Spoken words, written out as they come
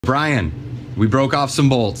Brian, we broke off some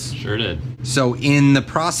bolts. Sure did. So in the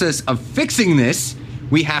process of fixing this,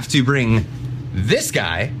 we have to bring this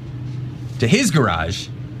guy to his garage.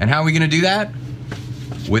 And how are we gonna do that?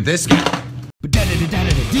 With this guy.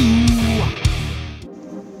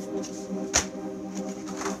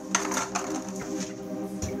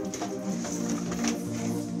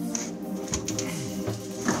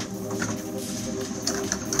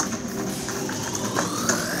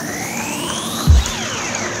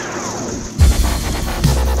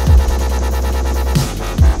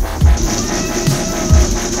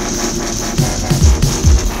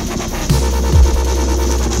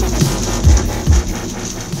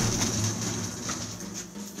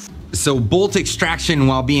 So bolt extraction,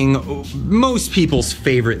 while being most people's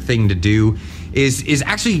favorite thing to do, is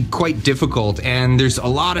actually quite difficult, and there's a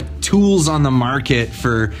lot of tools on the market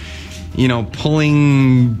for, you know,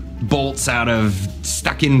 pulling bolts out of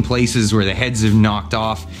stuck in places where the heads have knocked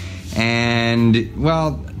off. And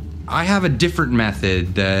well, I have a different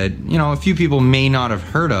method that, you know, a few people may not have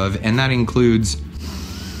heard of, and that includes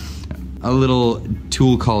a little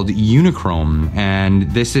tool called Unicrom.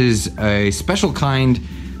 And this is a special kind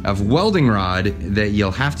of welding rod that you'll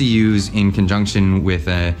have to use in conjunction with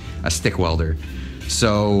a stick welder.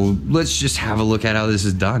 So let's just have a look at how this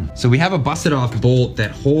is done. So we have a busted off bolt that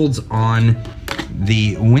holds on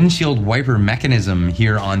the windshield wiper mechanism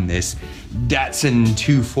here on this Datsun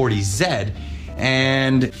 240Z.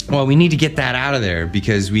 And well, we need to get that out of there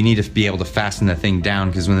because we need to be able to fasten the thing down,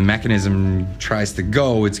 because when the mechanism tries to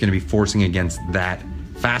go, it's gonna be forcing against that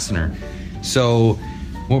fastener. So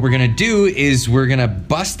what we're gonna do is we're gonna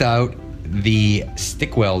bust out the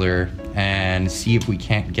stick welder and see if we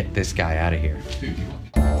can't get this guy out of here.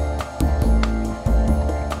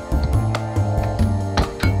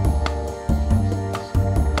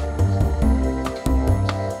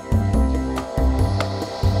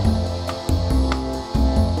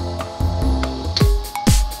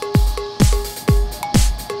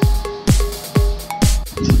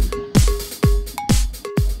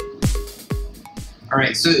 All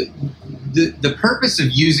right, so the purpose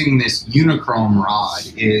of using this Unicrom rod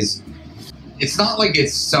is, it's not like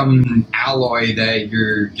it's some alloy that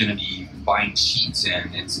you're gonna be buying sheets in.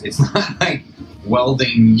 It's not like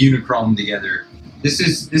welding Unicrom together. This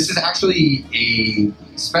is actually a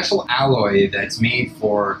special alloy that's made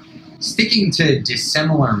for sticking to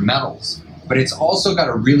dissimilar metals, but it's also got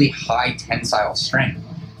a really high tensile strength.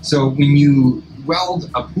 So when you weld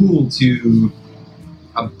a pool to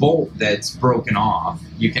a bolt that's broken off,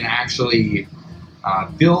 you can actually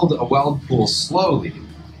build a weld pool slowly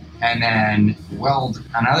and then weld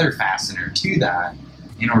another fastener to that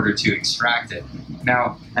in order to extract it.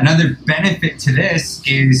 Now, another benefit to this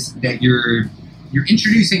is that you're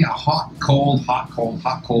introducing a hot, cold, hot, cold,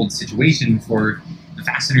 hot, cold situation for the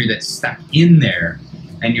fastener that's stuck in there,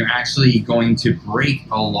 and you're actually going to break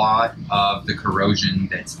a lot of the corrosion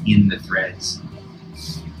that's in the threads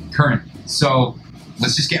currently. So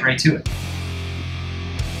let's just get right to it.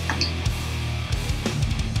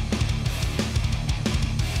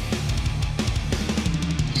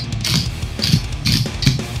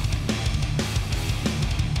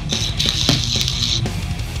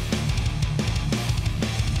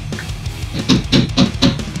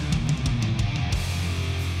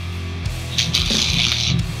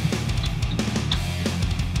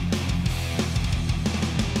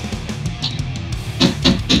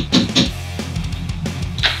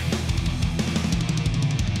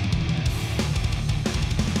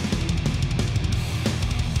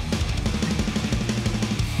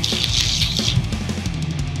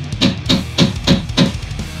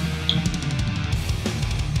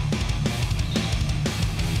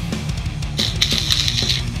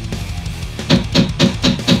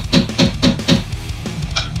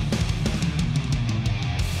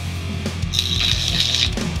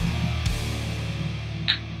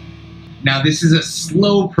 Now this is a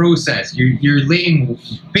slow process. You're laying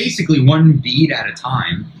basically one bead at a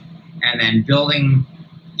time and then building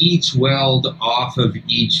each weld off of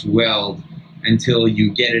each weld until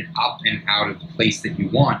you get it up and out of the place that you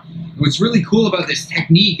want. What's really cool about this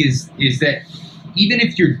technique is that even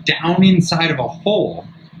if you're down inside of a hole,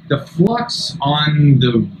 the flux on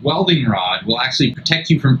the welding rod will actually protect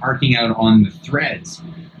you from arcing out on the threads.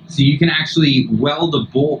 So you can actually weld a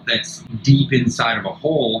bolt that's deep inside of a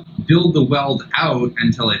hole, build the weld out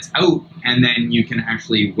until it's out, and then you can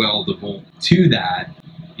actually weld the bolt to that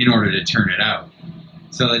in order to turn it out.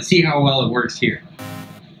 So let's see how well it works here.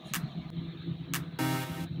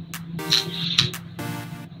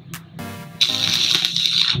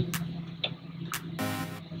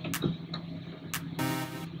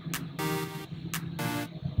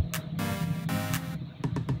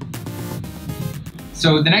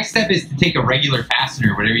 So the next step is to take a regular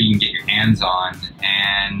fastener, whatever you can get your hands on,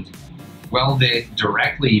 and weld it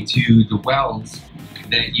directly to the welds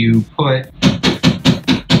that you put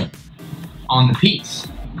on the piece.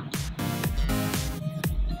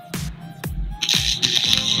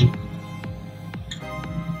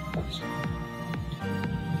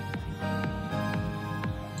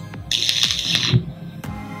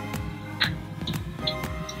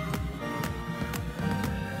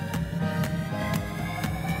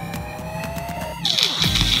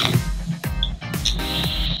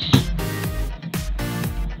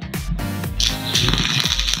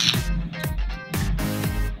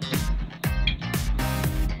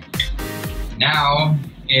 Now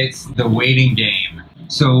it's the waiting game.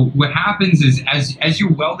 So what happens is as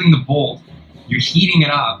you're welding the bolt, you're heating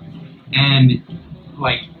it up, and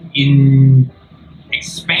like in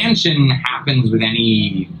expansion happens with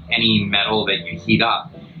any metal that you heat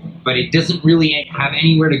up, but it doesn't really have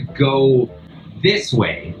anywhere to go this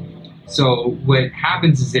way. So what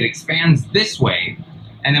happens is it expands this way,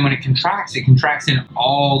 and then when it contracts in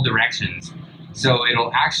all directions. So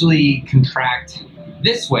it'll actually contract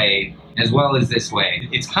this way as well as this way.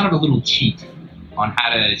 It's kind of a little cheat on how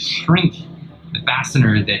to shrink the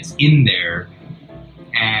fastener that's in there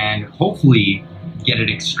and hopefully get it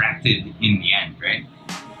extracted in the end, right?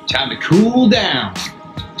 Time to cool down.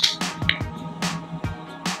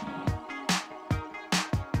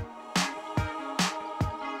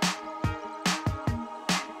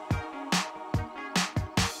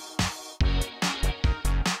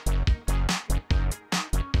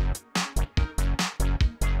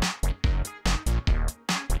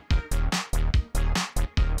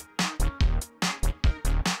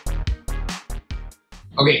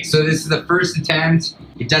 Okay, so this is the first attempt.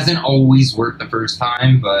 It doesn't always work the first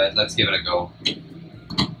time, but let's give it a go.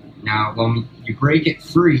 Now, when you break it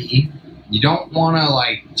free, you don't want to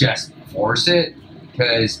like just force it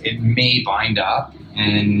because it may bind up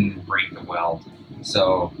and break the weld.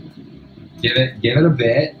 So give it a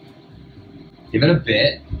bit,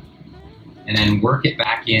 and then work it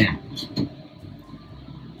back in.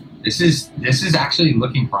 This is actually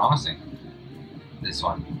looking promising. This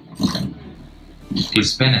one. We're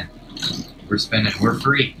spinning, we're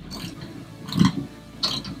free.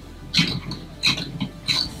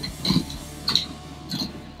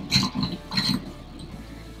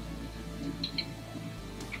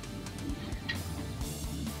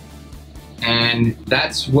 And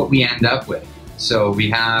that's what we end up with. So we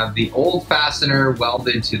have the old fastener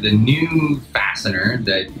welded to the new fastener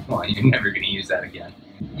that, well, you're never gonna use that again.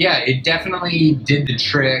 Yeah, it definitely did the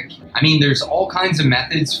trick. I mean, there's all kinds of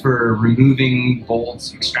methods for removing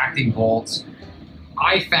bolts, extracting bolts.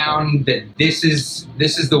 I found that this is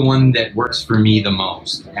the one that works for me the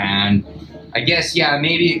most. And I guess, yeah,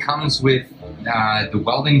 maybe it comes with the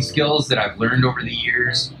welding skills that I've learned over the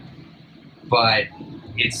years, but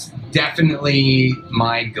it's definitely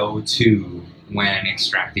my go-to when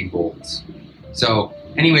extracting bolts. So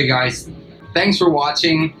anyway, guys, thanks for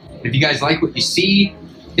watching. If you guys like what you see,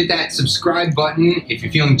 hit that subscribe button. If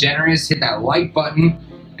you're feeling generous, hit that like button.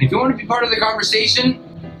 And if you want to be part of the conversation,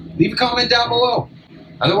 leave a comment down below.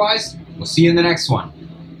 Otherwise, we'll see you in the next one.